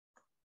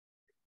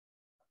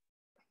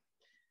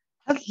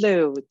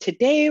Hello,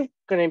 today we're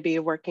going to be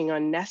working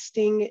on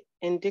nesting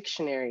in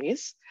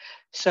dictionaries.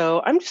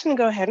 So I'm just going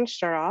to go ahead and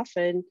start off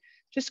and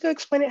just go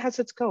explain it as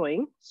it's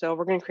going. So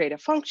we're going to create a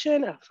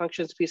function. A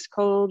function is a piece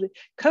of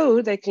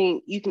code that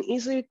you can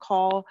easily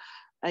call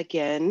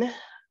again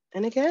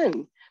and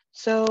again.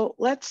 So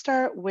let's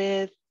start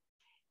with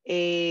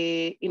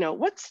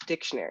what's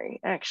dictionary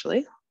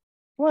actually?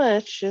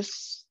 Let's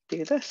just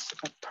do this,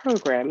 a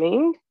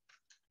programming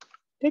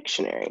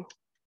dictionary.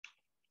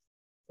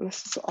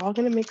 This is all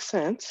going to make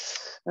sense.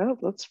 Oh,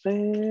 let's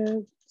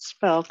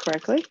spell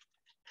correctly.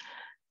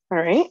 All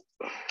right.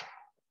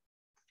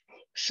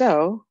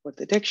 So with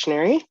the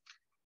dictionary,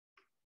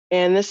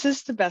 and this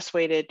is the best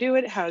way to do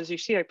it. As you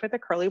see, I put the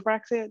curly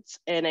brackets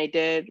and I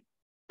did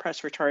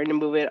press return to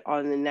move it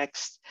on the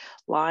next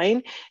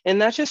line.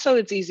 And that's just so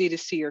it's easy to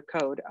see your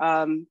code.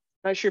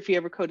 Not sure if you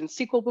ever coded in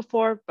SQL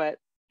before, but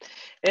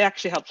it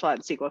actually helps a lot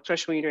in SQL,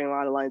 especially when you're doing a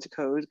lot of lines of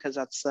code, because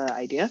that's the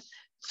idea.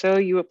 So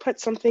you would put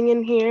something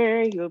in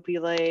here, you would be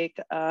like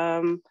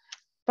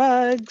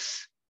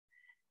bugs,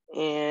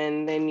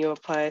 and then you'll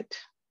put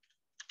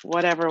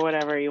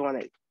whatever you want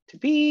it to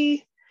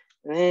be.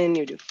 And then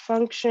you do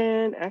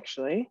function.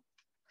 Actually,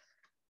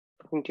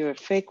 we can do a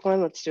fake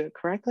one. Let's do it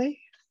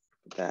correctly.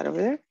 Put that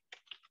over there.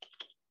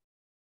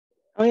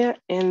 Oh yeah,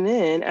 and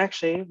then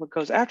actually what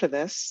goes after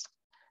this,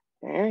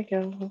 there we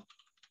go.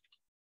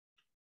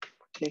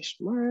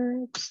 Quotation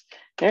marks,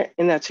 there,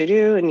 and that's what you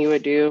do, and you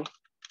would do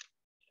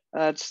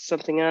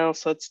something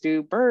else. Let's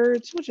do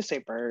birds. We'll just say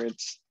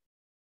birds.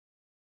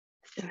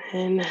 And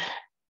then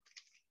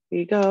here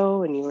you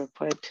go, and you would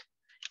put,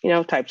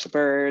 types of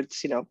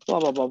birds, blah,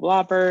 blah, blah,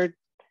 blah, bird.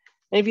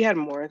 And if you had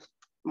more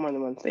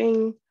than one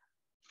thing,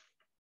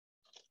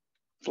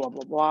 blah,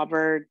 blah, blah,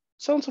 bird,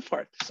 so on and so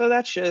forth. So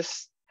that's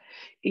just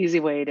easy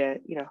way to,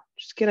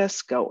 just get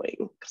us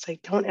going, because I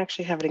don't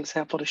actually have an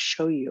example to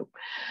show you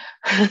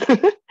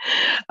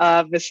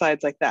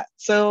besides like that.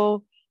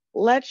 So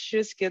let's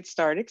just get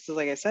started, because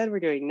like I said, we're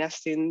doing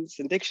nestings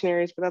and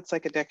dictionaries, but that's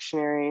like a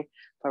dictionary,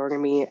 but we're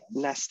going to be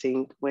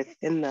nesting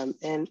within them.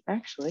 And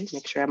actually,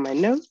 make sure I have my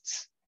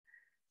notes.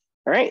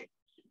 All right,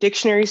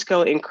 dictionaries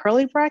go in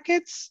curly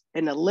brackets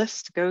and a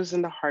list goes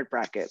in the hard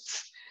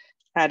brackets.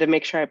 I had to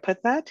make sure I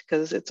put that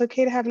because it's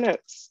okay to have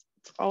notes.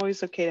 It's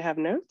always okay to have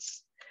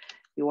notes.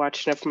 You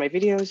watch enough of my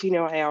videos,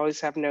 I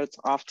always have notes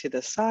off to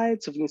the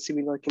side. So if you can see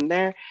me looking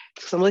there,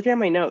 because I'm looking at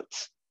my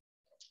notes.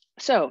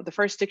 So the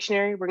first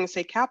dictionary, we're going to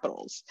say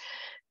capitals.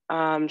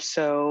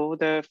 So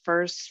the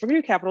first, we're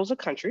going to do capitals of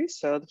countries.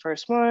 So the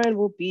first one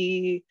will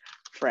be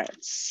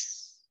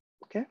France.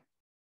 Okay.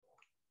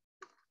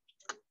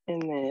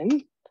 And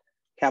then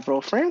capital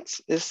of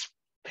France is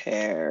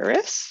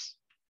Paris,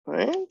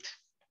 right?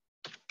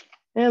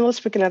 And let's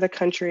pick another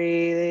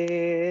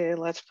country.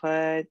 Let's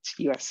put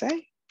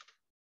USA.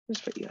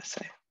 Let's put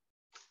USA.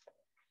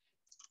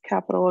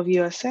 Capital of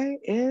USA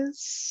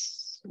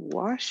is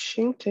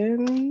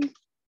Washington.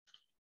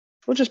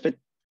 We'll just put,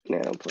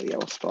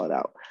 we'll spell it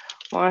out.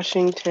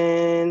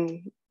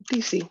 Washington,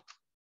 DC.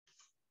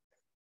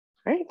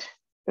 Right?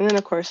 And then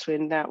of course we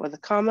end that with a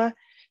comma.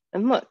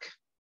 And look,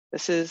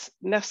 this is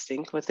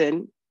nesting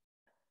within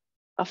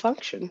a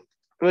function,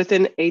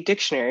 within a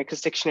dictionary,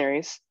 because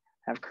dictionaries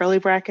have curly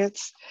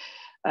brackets.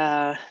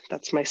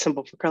 That's my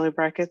symbol for curly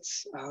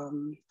brackets.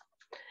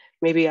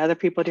 Maybe other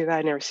people do that.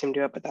 I never see them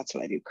do it, but that's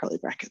what I do, curly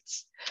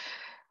brackets.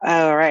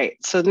 All right,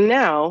 so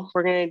now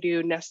we're going to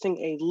do nesting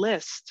a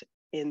list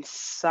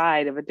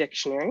inside of a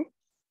dictionary.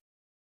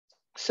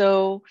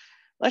 So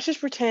let's just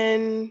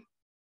pretend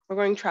we're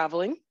going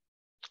traveling.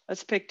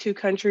 Let's pick two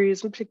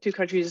countries. We'll pick two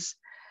countries.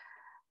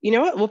 You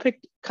know what? We'll pick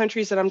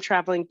countries that I'm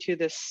traveling to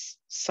this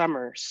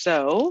summer.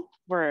 So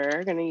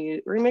we're gonna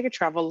make a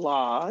travel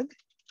log.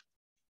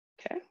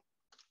 Okay.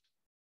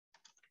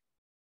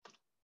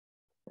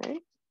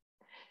 Right.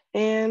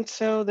 And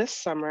so this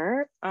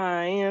summer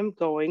I am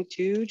going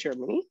to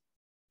Germany.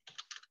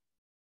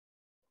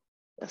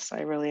 Yes,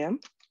 I really am.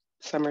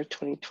 Summer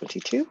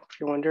 2022, if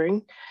you're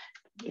wondering,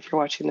 if you're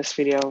watching this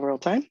video in real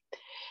time.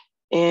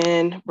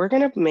 And we're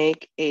gonna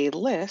make a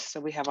list.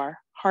 So we have our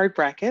hard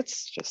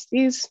brackets, just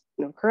these,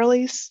 no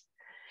curlies.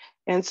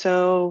 And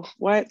so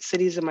what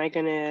cities am I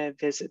gonna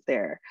visit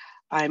there?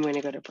 I'm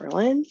gonna go to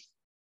Berlin.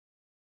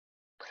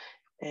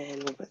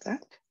 And we'll put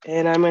that.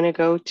 And I'm gonna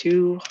go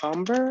to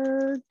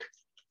Hamburg.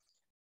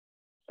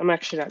 I'm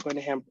actually not going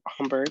to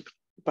Hamburg,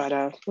 but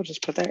we'll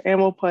just put that. And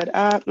we'll put,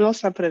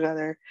 let's not put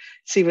another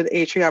C with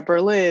H. We got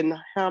Berlin,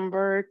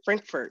 Hamburg,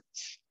 Frankfurt.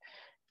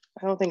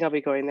 I don't think I'll be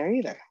going there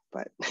either,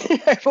 but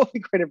I will be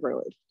going to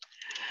Berlin.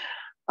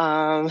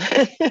 I'll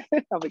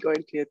be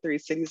going to 3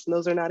 cities, and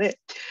those are not it.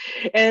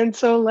 And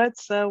so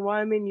let's, while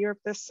I'm in Europe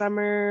this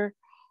summer,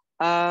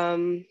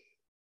 we'll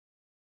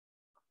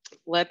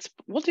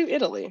do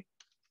Italy.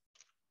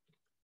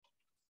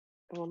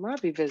 I will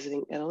not be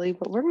visiting Italy,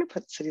 but we're going to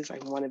put cities I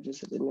want to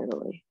visit in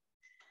Italy.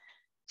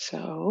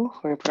 So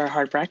we're going to put our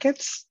hard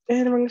brackets,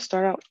 and we're going to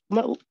start out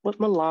with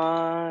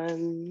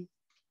Milan.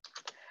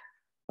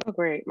 Oh,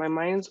 great. My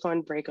mind's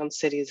going to break on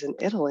cities in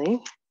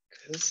Italy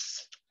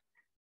because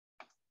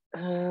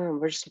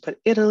We're just gonna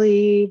put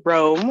Italy,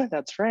 Rome.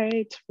 That's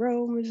right.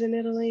 Rome is in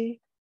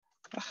Italy.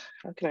 Ugh,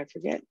 how can I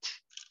forget?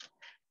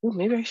 Oh,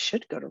 maybe I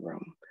should go to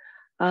Rome.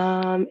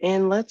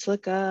 And let's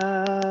look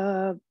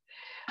up,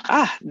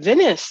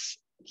 Venice.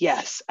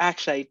 Yes,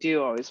 actually I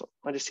do always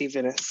want to see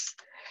Venice.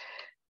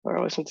 I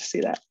always want to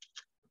see that.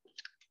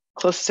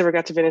 Closest I ever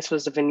got to Venice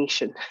was the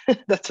Venetian.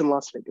 That's in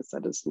Las Vegas.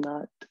 That is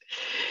not,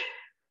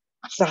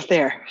 it's not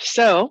there.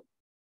 So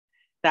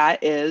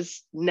that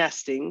is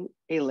nesting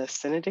a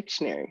list in a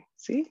dictionary.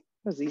 See, that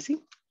was easy.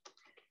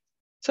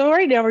 So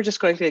right now we're just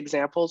going through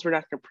examples. We're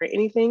not going to print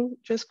anything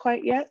just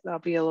quite yet. That'll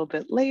be a little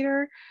bit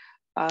later.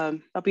 I'll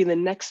be in the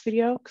next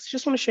video because I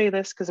just want to show you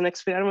this because the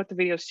next video, I don't want the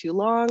videos too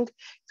long.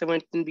 So I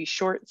want them to be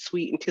short,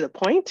 sweet, and to the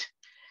point.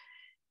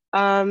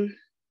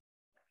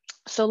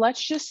 So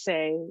let's just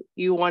say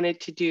you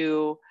wanted to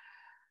do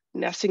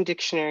nesting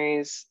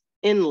dictionaries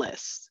in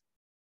lists.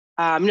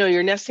 No,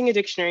 you're nesting a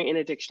dictionary in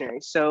a dictionary.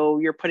 So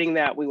you're putting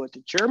that we went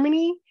to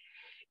Germany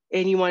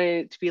and you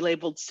wanted it to be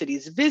labeled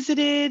cities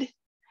visited.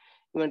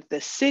 You want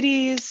the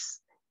cities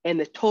and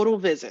the total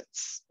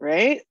visits,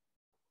 right?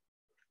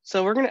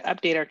 So we're gonna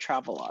update our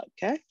travel log,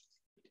 okay?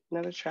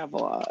 Another travel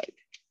log.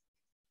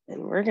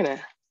 And we're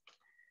gonna,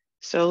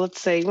 so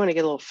let's say you wanna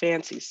get a little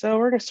fancy. So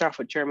we're gonna start off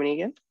with Germany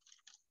again.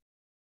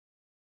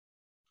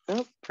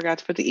 Oh, forgot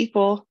to put the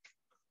equal.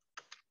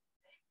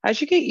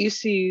 As you get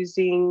used to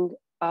using,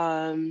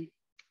 it's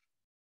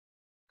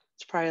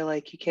probably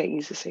like you can't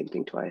use the same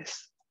thing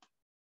twice.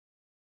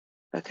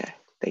 Okay,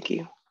 thank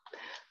you.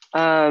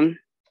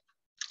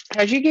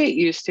 As you get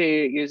used to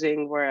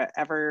using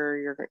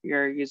wherever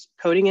you're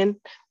coding in,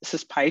 this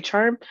is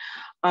PyCharm.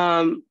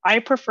 I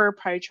prefer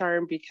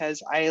PyCharm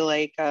because I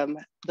like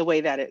the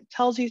way that it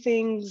tells you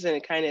things and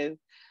it kind of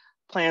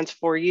plans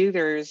for you.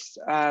 There's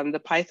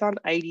the Python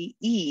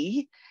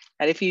IDE,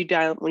 and if you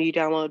when you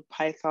download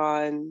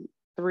Python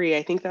 3,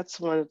 I think that's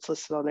the one that's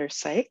listed on their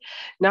site.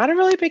 Not a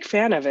really big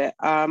fan of it.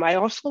 I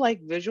also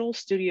like Visual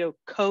Studio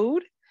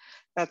Code.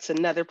 That's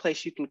another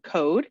place you can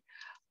code.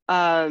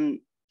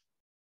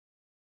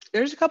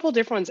 There's a couple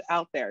different ones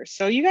out there.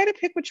 So you got to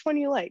pick which one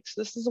you like.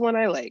 So this is the one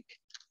I like.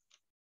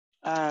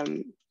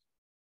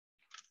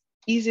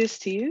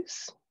 Easiest to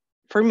use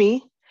for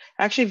me.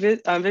 Actually,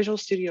 Visual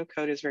Studio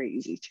Code is very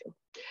easy too.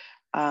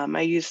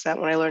 I used that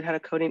when I learned how to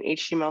code in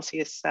HTML,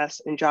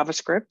 CSS, and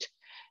JavaScript.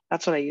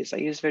 That's what I use. I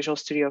use Visual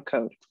Studio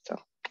Code. So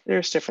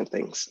there's different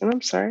things. And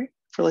I'm sorry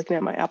for looking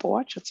at my Apple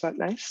Watch. That's not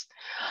nice.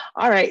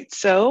 All right,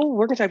 so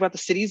we're gonna talk about the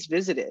cities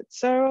visited.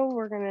 So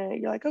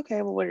you're like,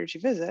 okay, well, where did you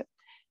visit?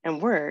 And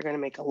we're going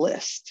to make a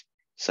list.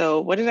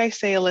 So what did I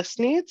say a list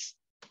needs?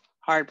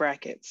 Hard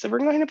brackets. So we're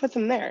going to put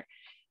them there.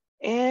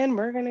 And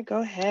we're going to go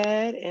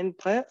ahead and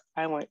put,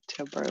 I went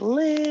to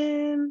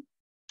Berlin,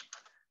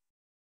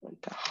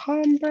 went to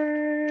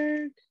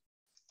Hamburg,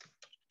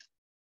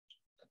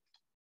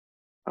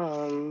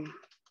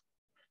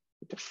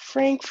 to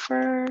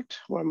Frankfurt.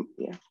 Well,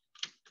 yeah.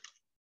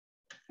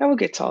 I will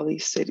get to all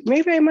these cities.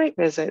 Maybe I might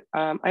visit.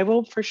 I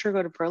will for sure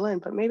go to Berlin,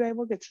 but maybe I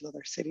will get to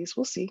other cities.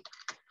 We'll see.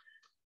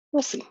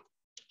 We'll see.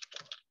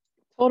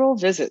 Total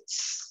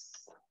visits.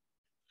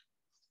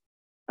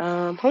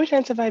 How many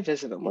times have I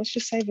visited them? Let's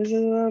just say I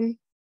visited them.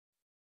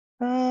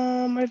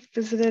 I've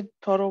visited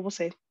total, we'll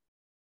say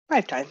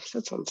 5 times.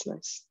 That sounds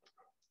nice.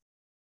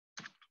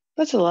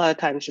 That's a lot of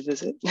times to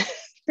visit.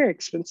 Very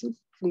expensive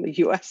from the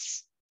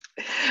US.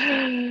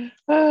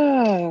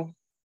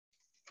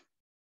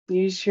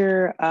 Use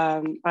your,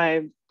 I'm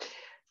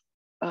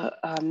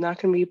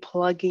not going to be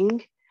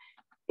plugging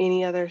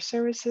any other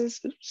services.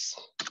 Oops,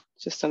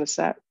 just on a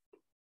set.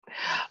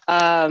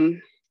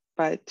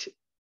 But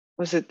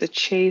was it the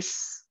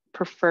Chase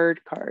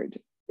Preferred card?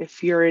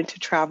 If you're into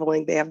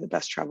traveling, they have the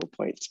best travel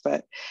points,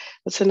 but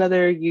that's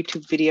another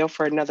YouTube video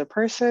for another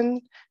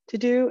person to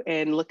do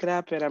and look it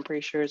up. And I'm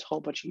pretty sure there's a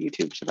whole bunch of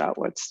YouTubes about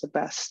what's the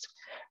best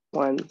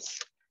ones.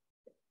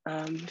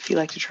 If you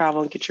like to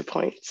travel and get your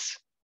points.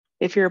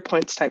 If you're a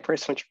points type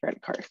person with your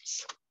credit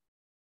cards,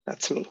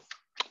 that's me.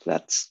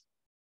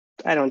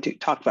 I don't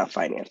talk about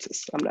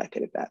finances. I'm not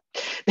good at that.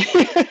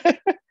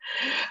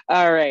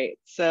 All right,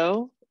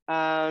 so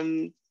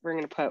we're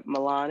gonna put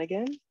Milan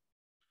again.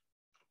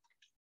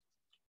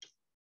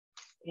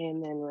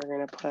 And then we're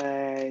gonna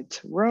put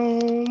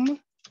Rome.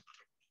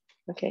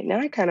 Okay, now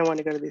I kind of want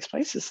to go to these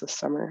places this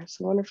summer.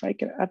 So I wonder if I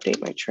can update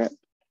my trip.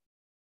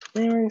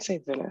 And we're gonna say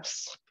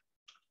Venice.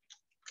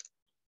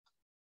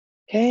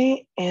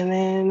 Okay, and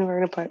then we're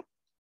gonna put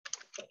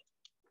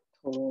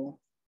total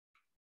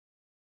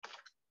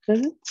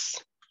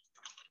visits.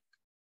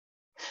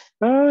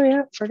 Oh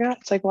yeah, forgot.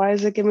 It's like, why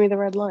is it giving me the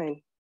red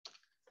line?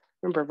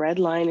 Remember, red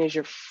line is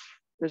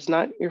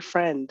not your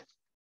friend.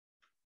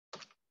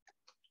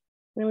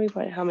 Then we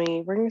put how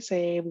many, we're gonna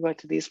say we went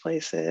to these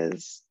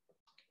places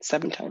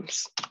 7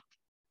 times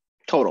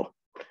total.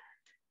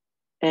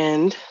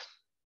 And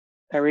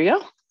there we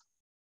go.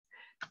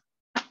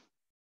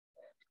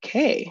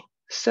 Okay,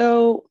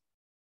 so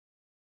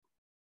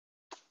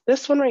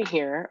this one right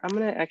here, I'm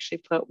gonna actually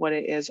put what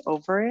it is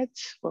over it,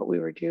 what we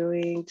were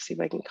doing, to see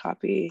if I can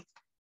copy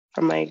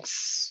from my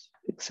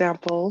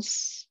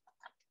examples.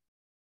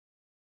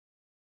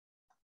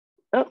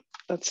 Oh,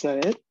 that's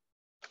not it.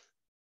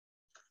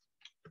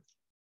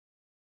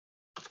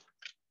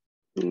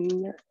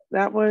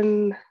 That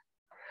one,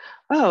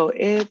 oh,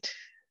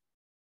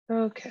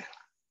 okay.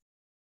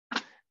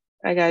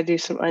 I gotta do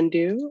some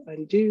undo.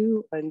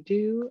 I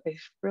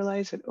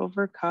realized it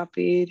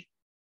overcopied.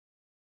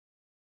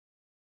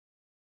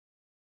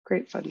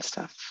 Great fun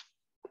stuff.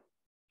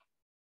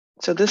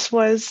 So this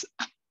was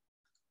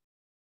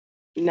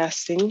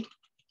nesting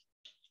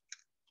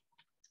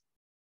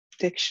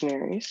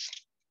dictionaries.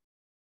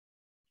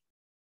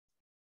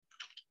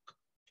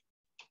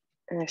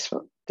 And I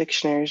spelled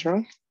dictionaries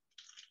wrong.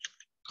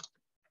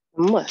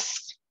 And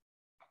lists,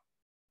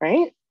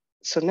 right?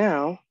 So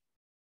now,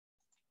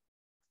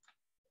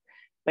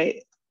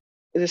 wait,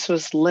 this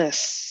was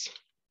lists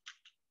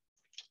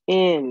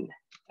in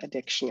a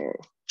dictionary.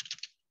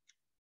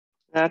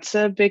 That's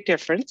a big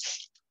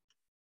difference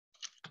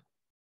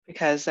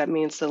because that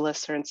means the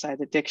lists are inside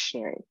the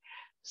dictionary.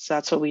 So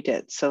that's what we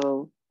did.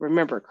 So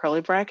remember,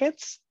 curly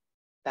brackets,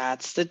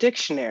 that's the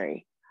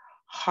dictionary.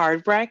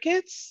 Hard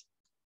brackets,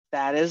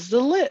 that is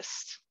the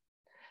list.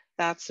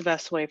 That's the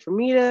best way for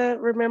me to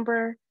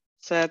remember.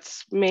 So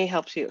that's may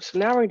help you. So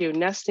now we're gonna do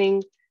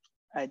nesting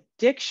a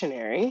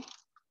dictionary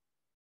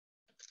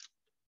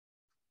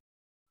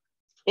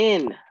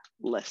in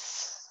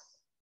lists.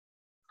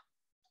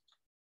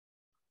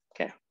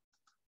 Okay.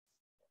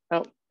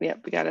 Oh, yeah,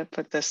 we gotta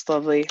put this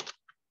lovely,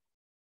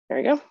 there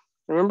we go.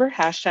 Remember,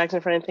 hashtags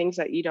in front of things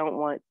that you don't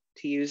want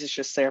to use. It's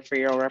just there for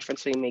your own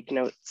reference when you make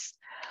notes.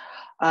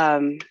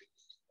 Some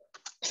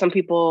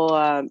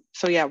people,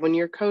 so yeah, when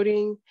you're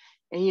coding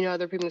and you know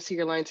other people see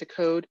your lines of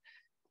code,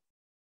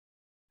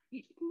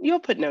 you'll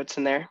put notes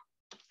in there,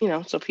 you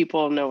know, so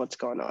people know what's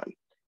going on.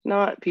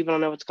 Not people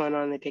don't know what's going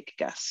on, they take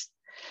a guess.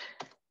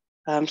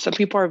 Some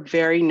people are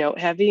very note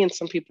heavy and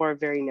some people are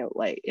very note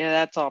light. Yeah,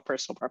 that's all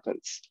personal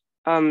preference.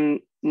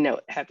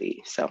 Note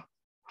heavy, so.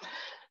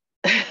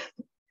 All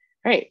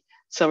right,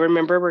 so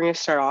remember, we're gonna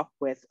start off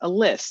with a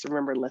list.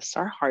 Remember, lists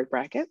are hard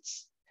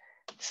brackets.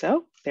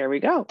 So there we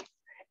go.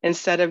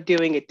 Instead of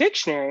doing a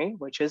dictionary,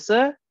 which is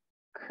a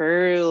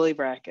curly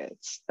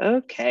brackets.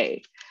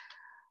 Okay.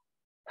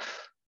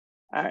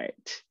 All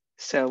right,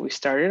 so we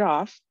started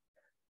off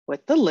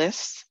with the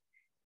list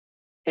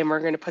and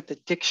we're gonna put the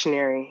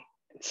dictionary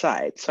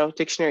inside. So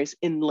dictionaries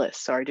in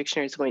lists. So our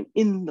dictionary is going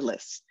in the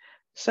list.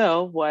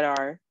 So what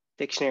are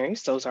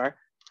dictionaries? Those are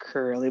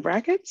curly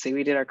brackets. See,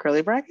 we did our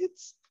curly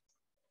brackets.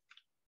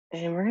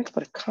 And we're going to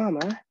put a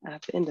comma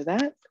at the end of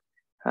that.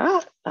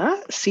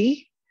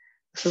 See,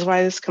 this is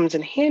why this comes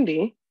in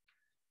handy.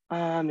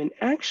 And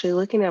actually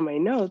looking at my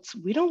notes,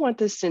 we don't want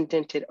this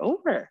indented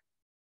over.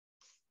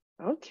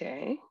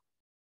 Okay.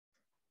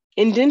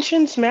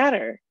 Indentions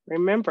matter,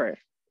 remember,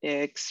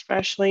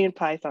 especially in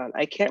Python.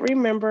 I can't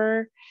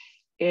remember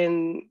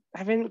I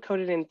haven't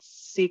coded in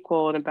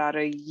SQL in about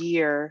a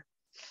year.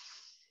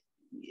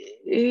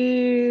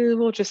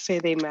 We'll just say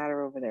they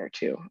matter over there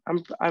too.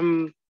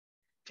 I'm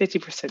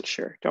 50%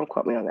 sure, don't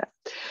quote me on that.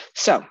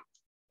 So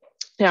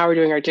now we're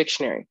doing our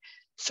dictionary.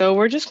 So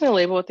we're just gonna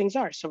label what things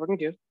are. So we're gonna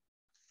do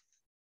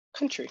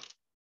country.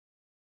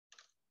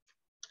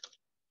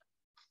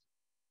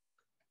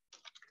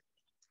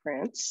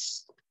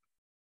 France,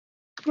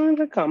 and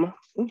a comma.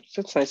 Oops,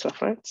 that's nice of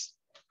France.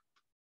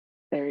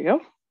 There you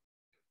go.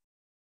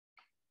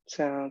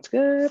 Sounds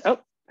good. Oh,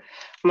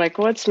 I'm like,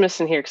 what's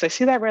missing here? Because I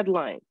see that red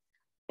line.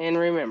 And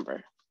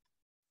remember,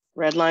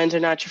 red lines are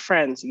not your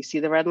friends. You see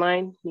the red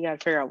line? You gotta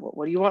figure out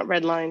what do you want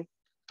red line?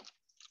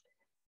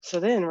 So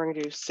then we're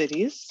gonna do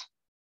cities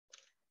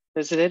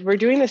visited. We're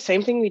doing the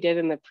same thing we did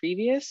in the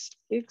previous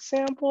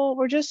example.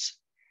 We're just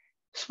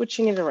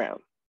switching it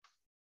around,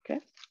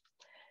 okay?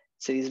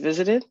 Cities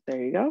visited, there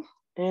you go.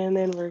 And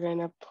then we're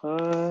gonna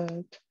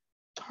put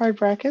hard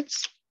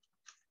brackets.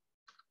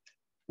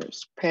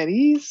 There's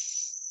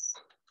Paris.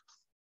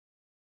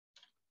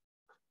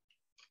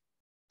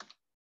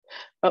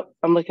 Oh,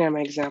 I'm looking at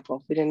my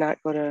example. We did not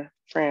go to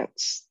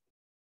France.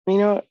 You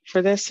know,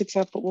 for this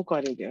example, we'll go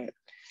ahead and do it.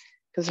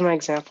 Because in my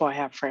example, I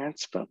have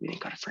France, but we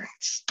didn't go to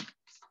France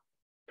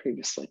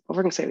previously. But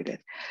we're gonna say we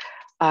did.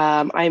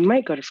 I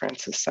might go to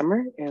France this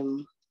summer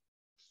in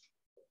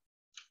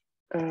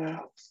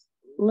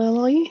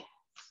Lily,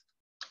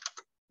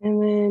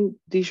 and then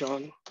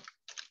Dijon.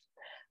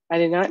 I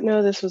did not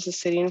know this was a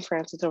city in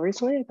France until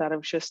recently. I thought it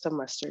was just a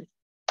mustard.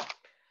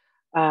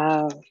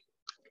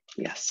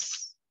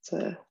 Yes,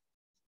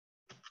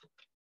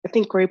 I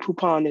think Grey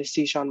Poupon is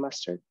Dijon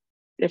mustard.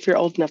 If you're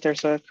old enough,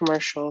 there's a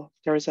commercial.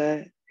 There was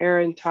an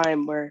era in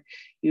time where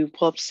you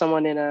pull up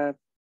someone in a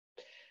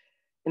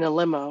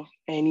limo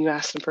and you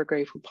ask them for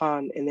Grey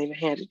Poupon and they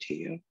hand it to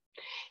you.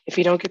 If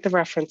you don't get the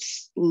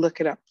reference,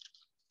 look it up.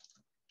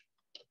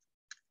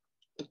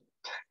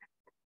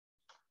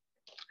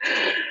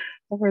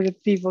 For the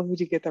people who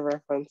do get the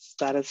reference,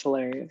 that is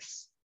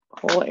hilarious.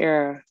 Whole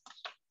era.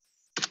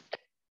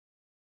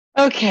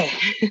 Okay,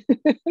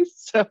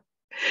 so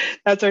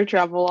that's our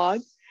travel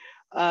log.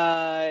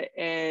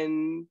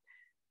 And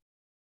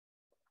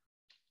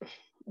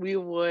we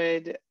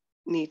would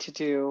need to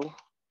do,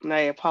 and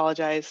I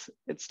apologize,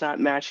 it's not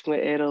matching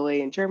with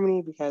Italy and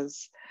Germany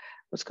because I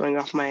was going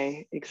off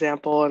my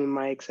example and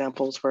my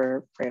examples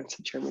were France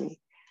and Germany.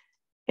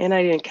 And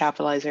I didn't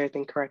capitalize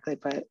everything correctly,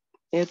 but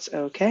it's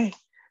okay.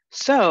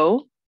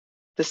 So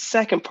the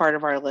second part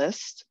of our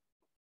list,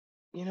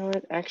 you know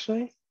what,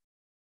 actually,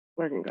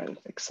 we're gonna go ahead and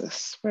fix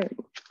this. We're gonna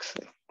fix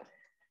it.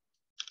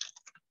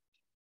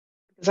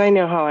 Because I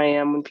know how I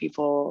am when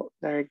people,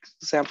 their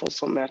examples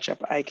don't match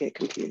up, I get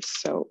confused.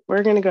 So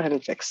we're gonna go ahead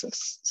and fix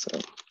this. So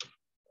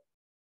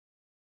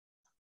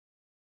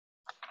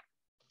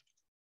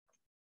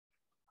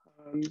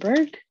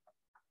Hamburg,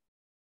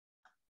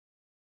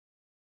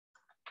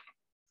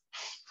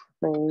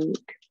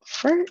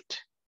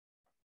 Frankfurt,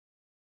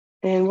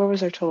 and what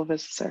was our total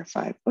visits there?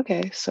 5.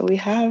 Okay, so we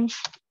have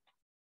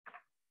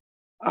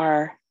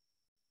our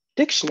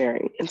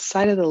dictionary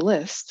inside of the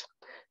list.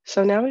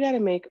 So now we got to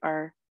make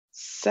our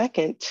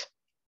second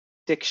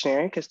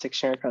dictionary, because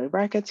dictionary curly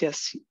brackets.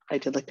 Yes, I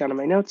did look down at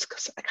my notes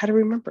because I gotta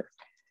remember.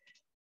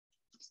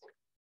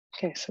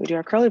 Okay, so we do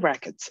our curly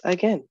brackets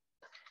again.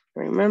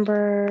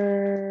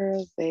 Remember,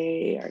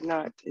 they are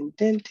not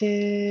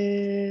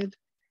indented.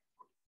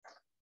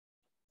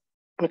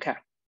 Okay,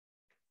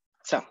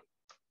 so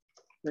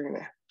we're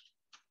gonna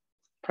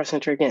press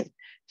enter again.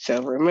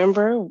 So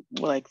remember,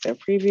 like the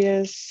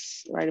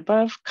previous, right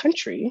above,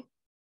 country,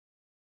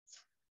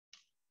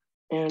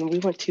 and we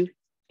went to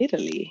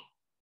Italy.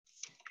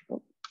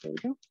 Oh, there we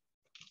go.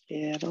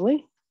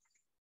 Italy,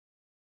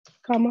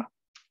 comma,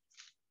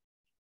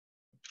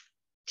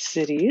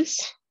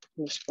 cities,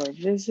 underscore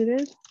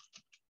visited,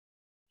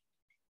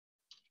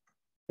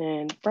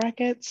 and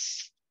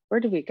brackets. Where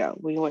did we go?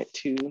 We went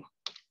to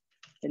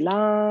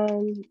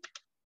Milan,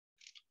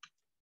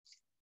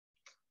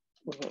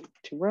 we went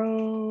to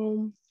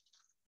Rome,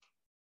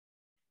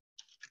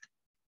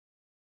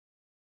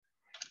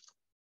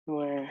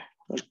 we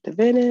went to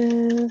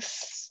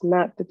Venice,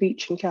 not the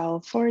beach in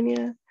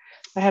California.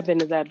 I have been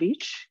to that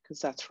beach because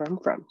that's where I'm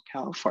from,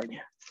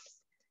 California.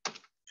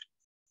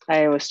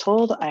 I was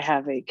told I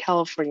have a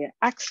California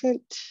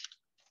accent,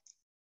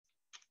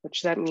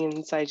 which that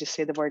means I just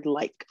say the word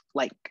like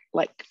a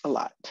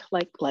lot.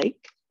 Like,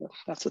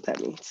 that's what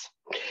that means.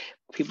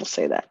 People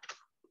say that.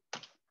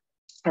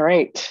 All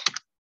right.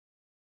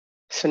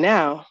 So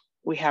now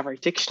we have our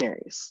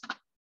dictionaries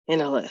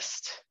in a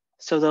list.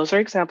 So those are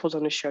examples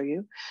I'm going to show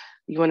you.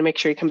 You want to make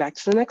sure you come back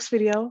to the next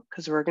video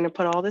because we're going to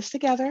put all this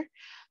together.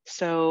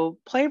 So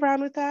play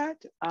around with that.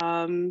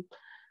 I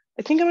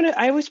think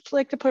I always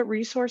like to put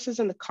resources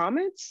in the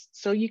comments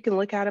so you can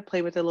look at it,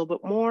 play with it a little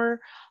bit more.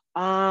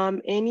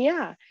 And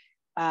yeah,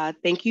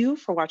 thank you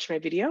for watching my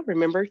video.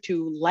 Remember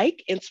to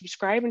like and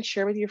subscribe and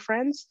share with your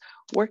friends.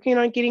 Working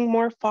on getting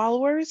more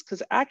followers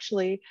because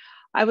actually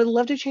I would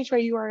love to change my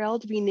URL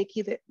to be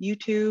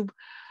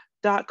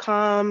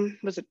NikkiTheAnalyst.com,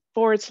 was it /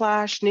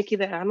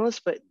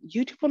 NikkiTheAnalyst, but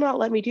YouTube will not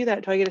let me do that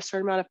until I get a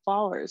certain amount of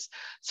followers.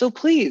 So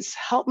please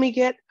help me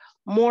get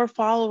more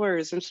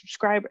followers and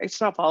subscribers.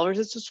 It's not followers,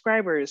 it's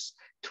subscribers,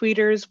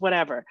 tweeters,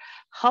 whatever.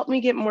 Help me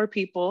get more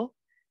people.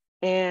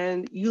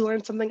 And you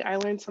learn something, I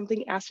learned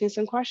something, ask me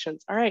some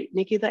questions. All right,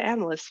 Nikki the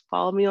Analyst.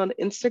 Follow me on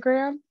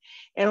Instagram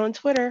and on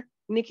Twitter,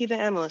 Nikki the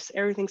Analyst.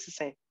 Everything's the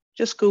same.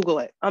 Just Google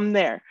it. I'm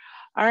there.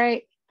 All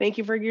right, thank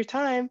you for your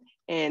time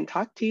and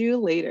talk to you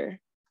later.